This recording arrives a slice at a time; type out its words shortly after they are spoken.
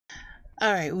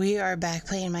Alright, we are back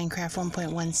playing Minecraft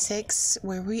 1.16,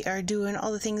 where we are doing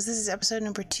all the things. This is episode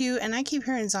number 2, and I keep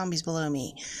hearing zombies below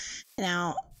me.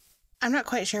 Now, I'm not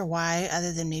quite sure why,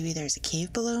 other than maybe there's a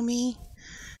cave below me,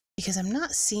 because I'm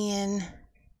not seeing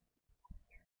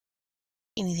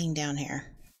anything down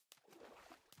here.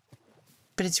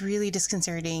 But it's really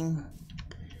disconcerting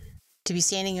to be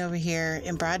standing over here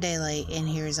in broad daylight and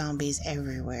hear zombies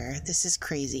everywhere. This is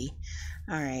crazy.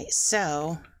 Alright,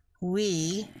 so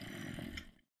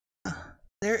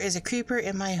there is a creeper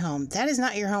in my home. That is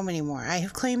not your home anymore. I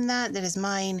have claimed that. That is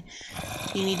mine.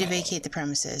 You need to vacate the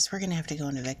premises. We're going to have to go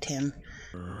and evict him.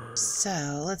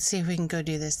 So, let's see if we can go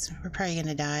do this. We're probably going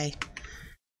to die.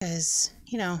 Because,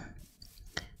 you know,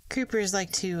 creepers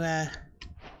like to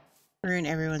ruin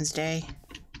everyone's day.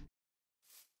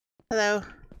 Hello?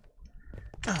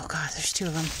 Oh god, there's 2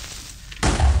 of them.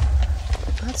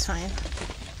 That's fine.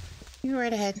 You go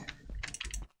right ahead.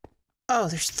 Oh,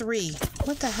 there's 3.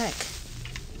 What the heck?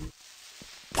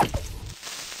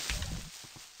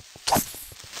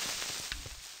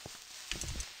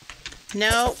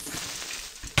 No.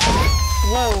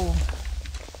 Whoa.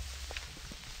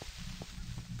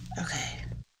 Okay.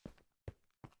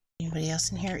 Anybody else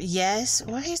in here? Yes.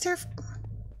 Why is there...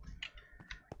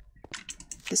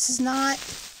 This is not...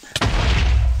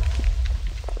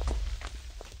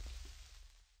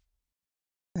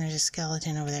 There's a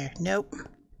skeleton over there. Nope.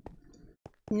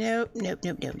 Nope, nope,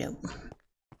 nope, nope, nope.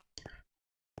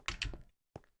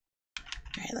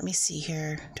 Alright, let me see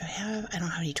here. Do I have... I don't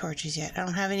have any torches yet. I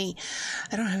don't have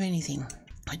anything.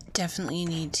 I definitely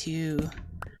need to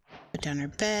put down our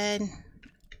bed.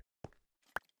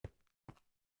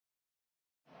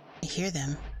 I hear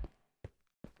them.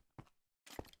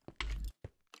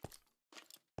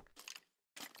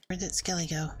 Where'd that skelly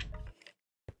go?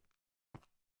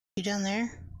 You down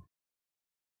there?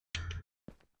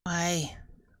 Why?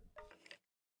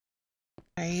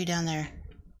 Why are you down there?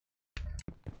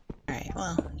 Alright,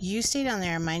 well, you stay down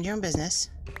there and mind your own business.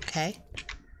 Okay?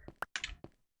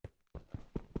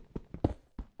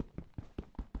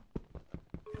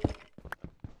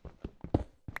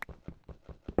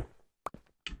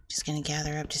 Just gonna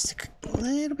gather up just a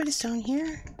little bit of stone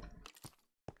here.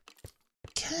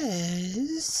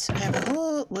 Because I have a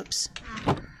whole... Whoops.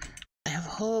 I have a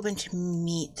whole bunch of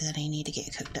meat that I need to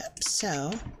get cooked up.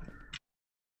 So,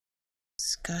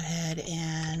 let's go ahead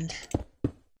and...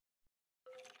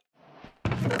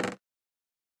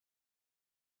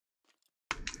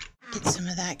 get some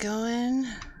of that going.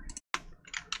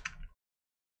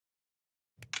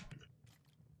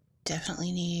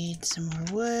 Definitely need some more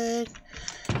wood,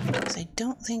 because I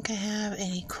don't think I have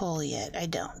any coal yet. I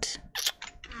don't.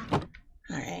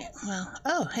 Alright, well...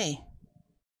 Oh, hey.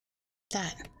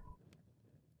 That.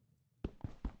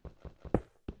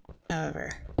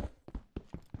 However.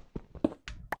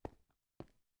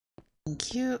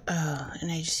 Thank you. Oh, and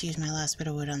I just used my last bit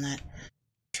of wood on that.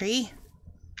 Tree?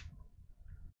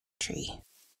 Tree.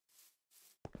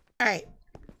 Alright.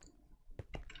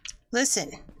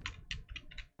 Listen.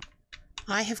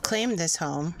 I have claimed this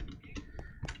home.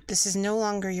 This is no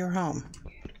longer your home.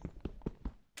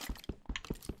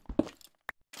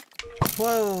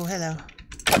 Whoa, hello.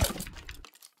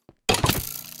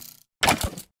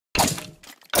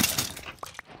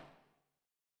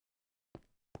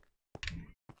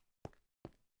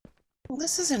 Well,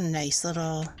 this is a nice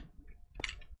little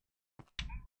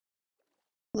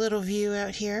view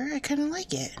out here. I kind of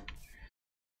like it.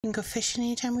 We can go fishing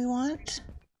anytime we want.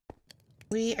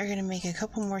 We are going to make a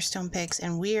couple more stone picks,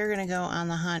 and we are going to go on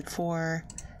the hunt for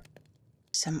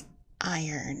some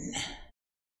iron.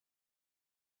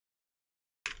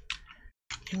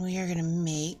 And we are going to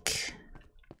make...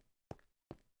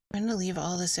 I'm going to leave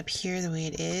all this up here the way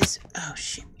it is. Oh,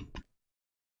 shit.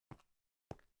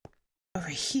 Over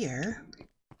here...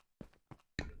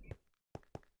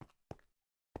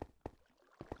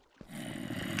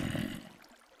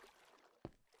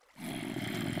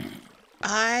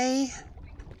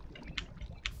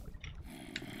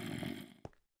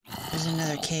 There's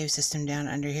another cave system down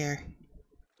under here.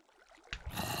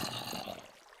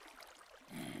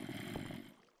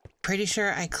 Pretty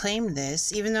sure I claimed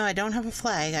this. Even though I don't have a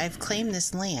flag, I've claimed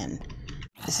this land.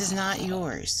 This is not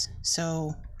yours.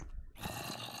 So,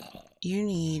 you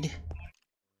need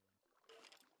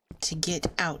to get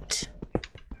out.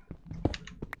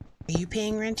 Are you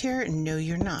paying rent here? No,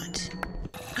 you're not.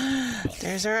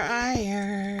 There's our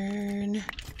iron.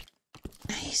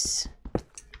 Nice.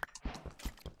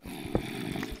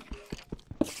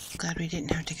 Glad we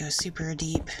didn't have to go super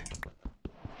deep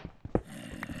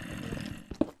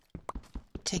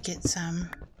to get some.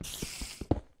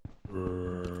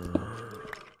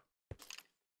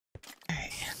 Alright,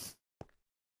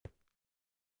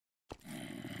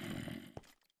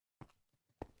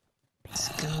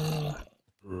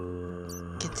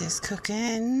 is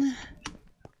cooking.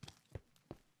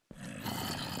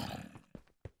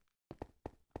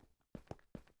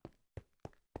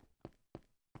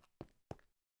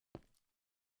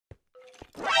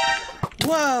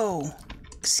 Whoa!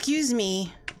 Excuse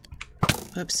me.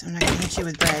 Whoops, I'm not gonna hit you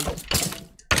with bread.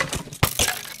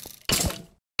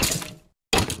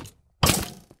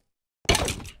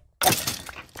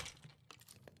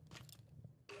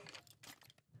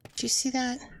 Did you see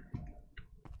that?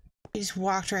 He just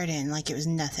walked right in like it was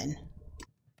nothing.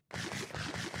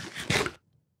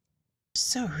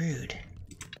 So rude.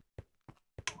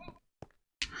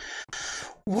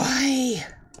 Why?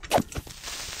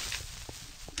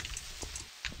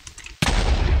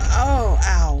 Oh,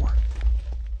 ow.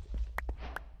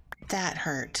 That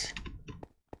hurt.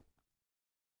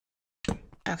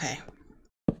 Okay.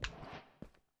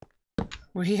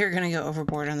 We are gonna go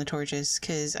overboard on the torches,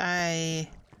 because I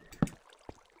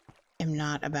am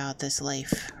not about this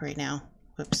life right now.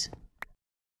 Whoops.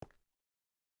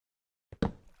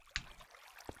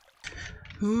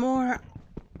 More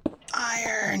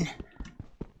iron!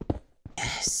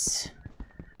 Yes.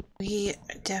 We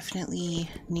definitely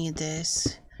need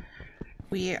this.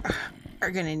 We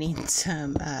are gonna need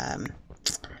some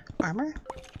armor,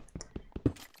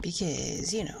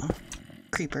 because, you know,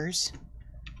 creepers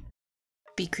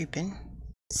be creeping,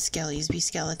 skellies be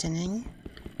skeletoning.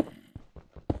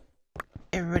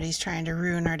 Everybody's trying to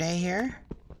ruin our day here.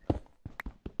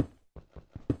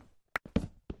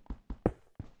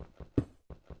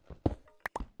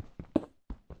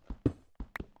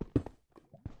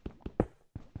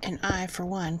 And I, for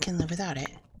one, can live without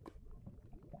it.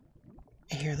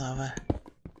 I hear lava.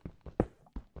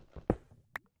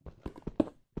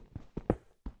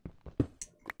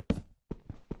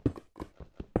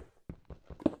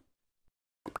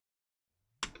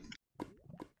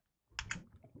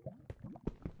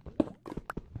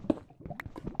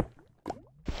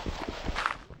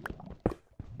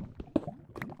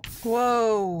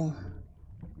 Whoa!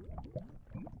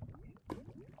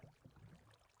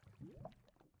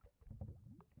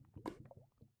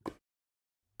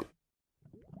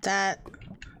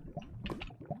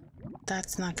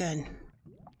 That's not good.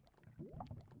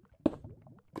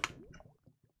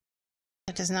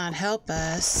 That does not help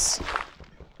us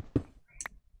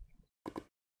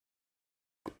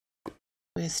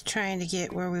with trying to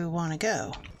get where we want to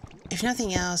go. If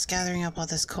nothing else, gathering up all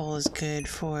this coal is good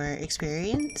for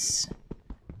experience.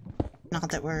 Not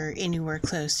that we're anywhere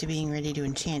close to being ready to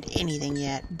enchant anything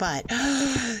yet, but...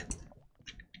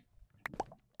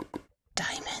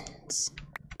 Diamonds.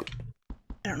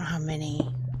 I don't know how many,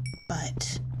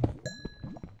 but...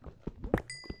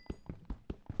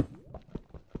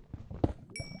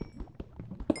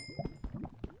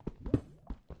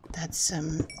 That's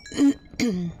some...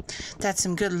 That's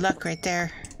some good luck right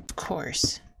there. Of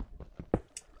course.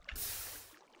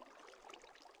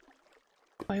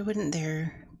 Why wouldn't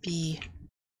there be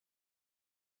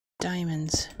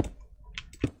diamonds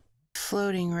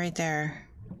floating right there?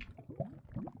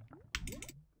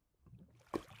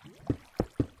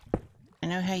 I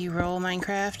know how you roll,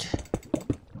 Minecraft.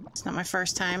 It's not my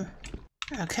first time.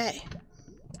 Okay.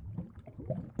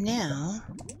 Now,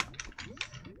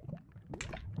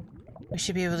 we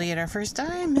should be able to get our first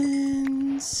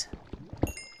diamonds.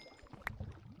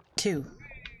 2.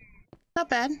 Not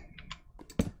bad.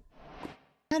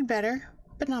 Had better,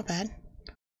 but not bad.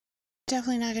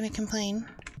 Definitely not gonna complain.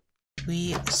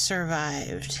 We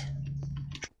survived.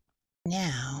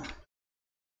 Now,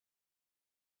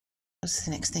 what's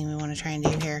the next thing we want to try and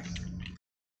do here?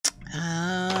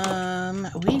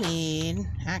 We need,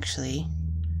 actually,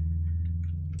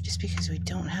 just because we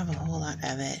don't have a whole lot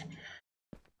of it,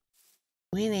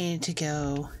 we need to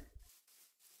go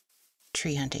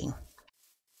tree hunting.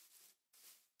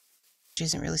 Which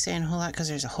isn't really saying a whole lot because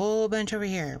there's a whole bunch over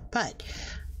here, but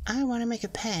I want to make a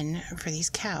pen for these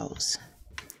cows.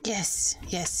 Yes,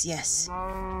 yes, yes.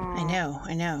 I know,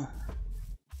 I know.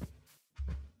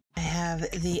 I have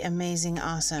the amazing,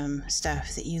 awesome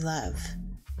stuff that you love.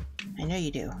 I know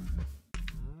you do.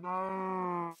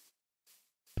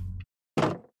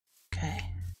 Okay.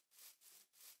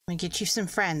 I'm gonna get you some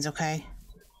friends, okay?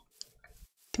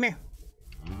 Come here.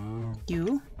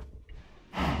 You.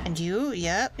 And you.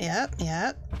 Yep, yep,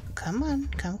 yep. Come on.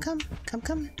 Come, come. Come,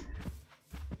 come.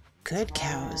 Good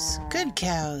cows. Good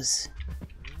cows.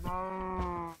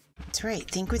 That's right.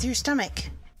 Think with your stomach.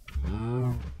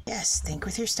 Yes, think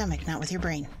with your stomach, not with your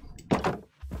brain.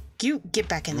 You get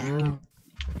back in there.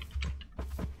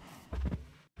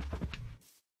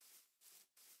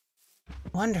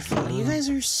 Wonderful. You guys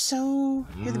are so...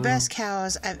 You're the best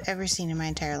cows I've ever seen in my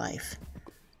entire life.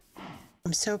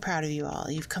 I'm so proud of you all.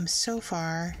 You've come so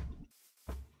far.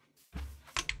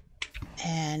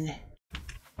 And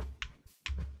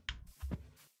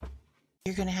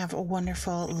you're going to have a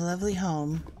wonderful, lovely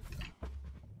home.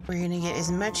 We're going to get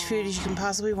as much food as you can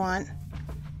possibly want.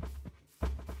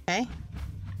 Okay?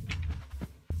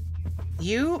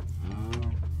 You're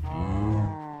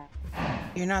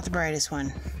not the brightest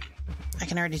one. I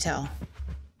can already tell.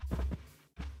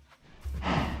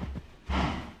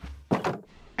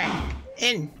 Alright.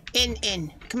 In.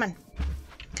 Come on.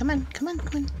 Come on.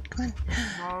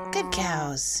 Good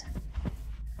cows.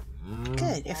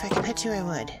 Good. If I could pet you, I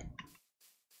would.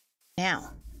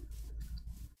 Now,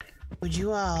 would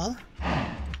you all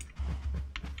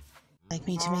like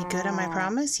me to make good on my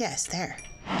promise? Yes, there.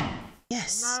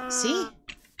 Yes. See?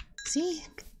 See?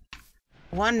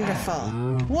 Wonderful.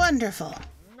 Wonderful.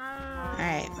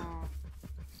 Alright.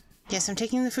 Yes, I'm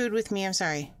taking the food with me. I'm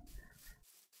sorry.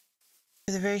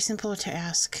 For the very simple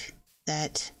task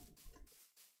that...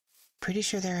 Pretty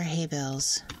sure there are hay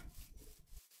bales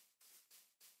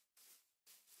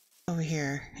over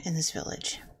here in this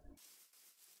village.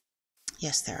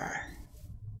 Yes, there are.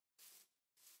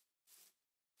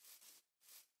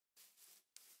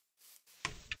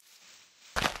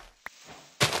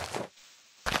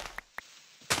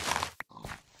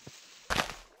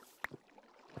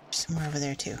 Somewhere over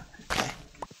there too. Okay.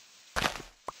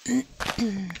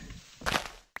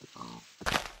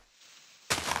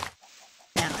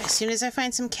 Now, as soon as I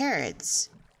find some carrots,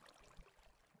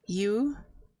 you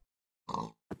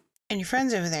and your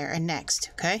friends over there are next,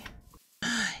 okay?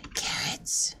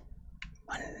 Carrots.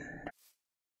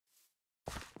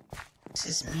 This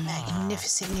is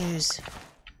magnificent news.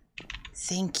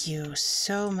 Thank you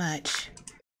so much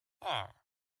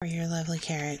for your lovely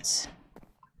carrots.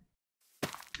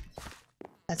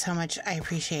 That's how much I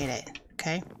appreciate it,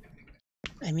 okay?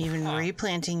 I'm even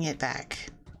replanting it back.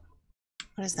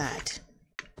 What is that?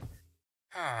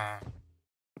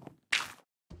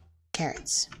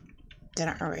 Carrots. They're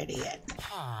not ready yet.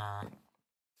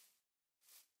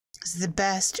 This is the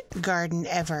best garden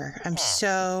ever. I'm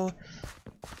so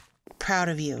proud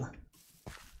of you.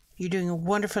 You're doing a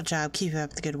wonderful job. Keep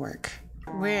up the good work.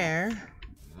 Where?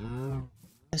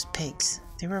 Those pigs.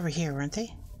 They were over here, weren't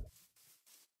they?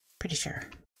 Pretty sure.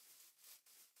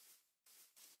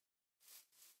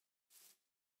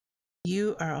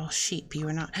 You are all sheep. You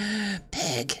are not.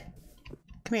 Pig!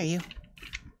 Come here, you.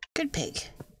 Good pig.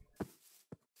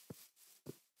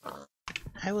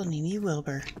 I will name you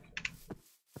Wilbur.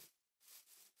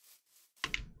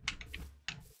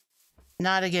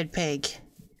 Not a good pig.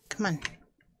 Come on.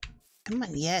 Come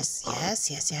on. Yes.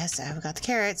 I've got the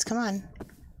carrots. Come on.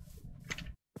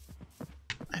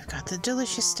 I've got the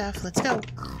delicious stuff. Let's go.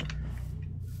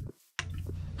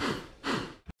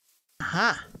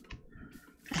 Aha.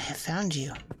 I have found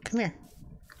you. Come here.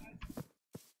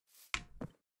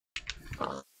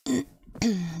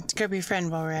 Let's grab your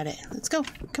friend while we're at it. Let's go.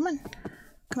 Come on.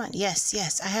 Come on.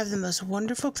 Yes. I have the most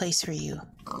wonderful place for you.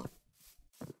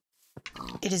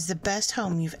 It is the best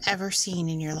home you've ever seen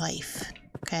in your life.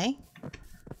 Okay?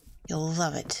 You'll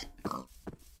love it.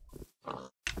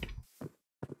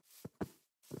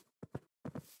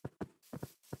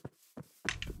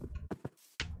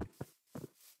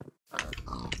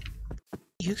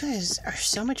 You guys are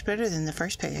so much better than the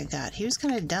first pig I got. He was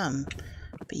kind of dumb.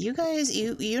 But you guys,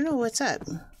 you know what's up.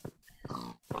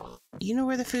 You know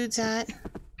where the food's at.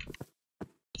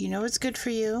 You know what's good for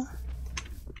you.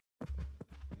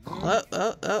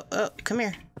 Oh. Come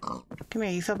here. Come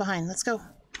here, you fell behind. Let's go.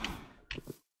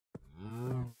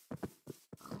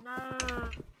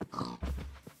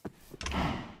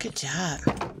 Good job.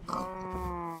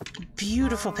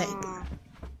 Beautiful pig.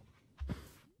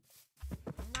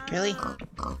 Really?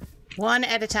 One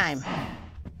at a time.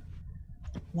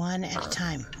 One at a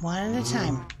time. One at a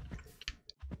time.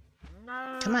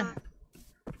 Come on.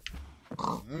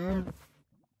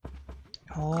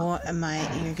 Oh,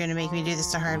 you're gonna make me do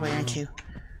this the hard way, aren't you?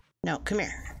 No, come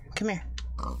here. Come here.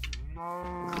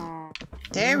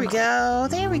 There we go.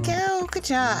 There we go. Good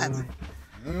job.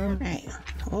 Alright.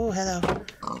 Oh, hello.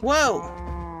 Whoa!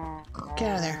 Get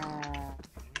out of there.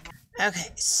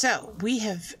 Okay, so we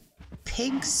have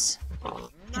pigs. And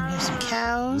we have some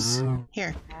cows.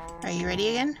 Here. Are you ready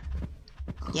again?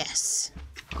 Yes.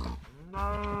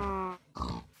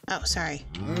 Oh, sorry.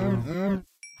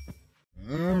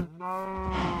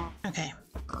 Okay.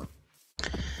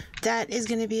 That is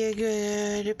going to be a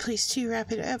good place to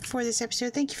wrap it up for this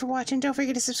episode. Thank you for watching. Don't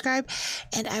forget to subscribe.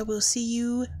 And I will see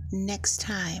you next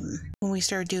time when we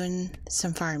start doing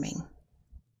some farming.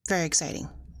 Very exciting.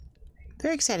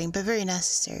 Very exciting, but very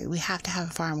necessary. We have to have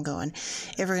a farm going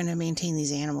if we're going to maintain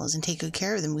these animals and take good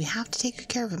care of them. We have to take good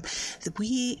care of them.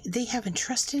 They have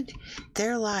entrusted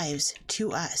their lives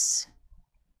to us,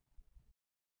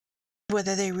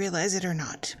 whether they realize it or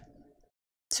not.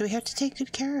 So we have to take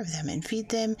good care of them and feed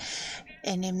them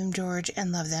and name them George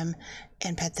and love them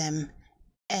and pet them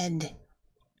and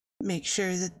make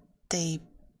sure that they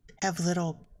have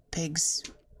little pigs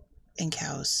and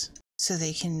cows so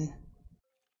they can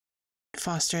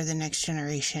foster the next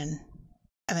generation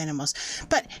of animals.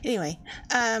 But anyway,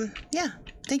 yeah,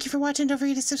 thank you for watching. Don't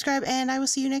forget to subscribe, and I will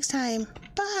see you next time.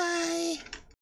 Bye.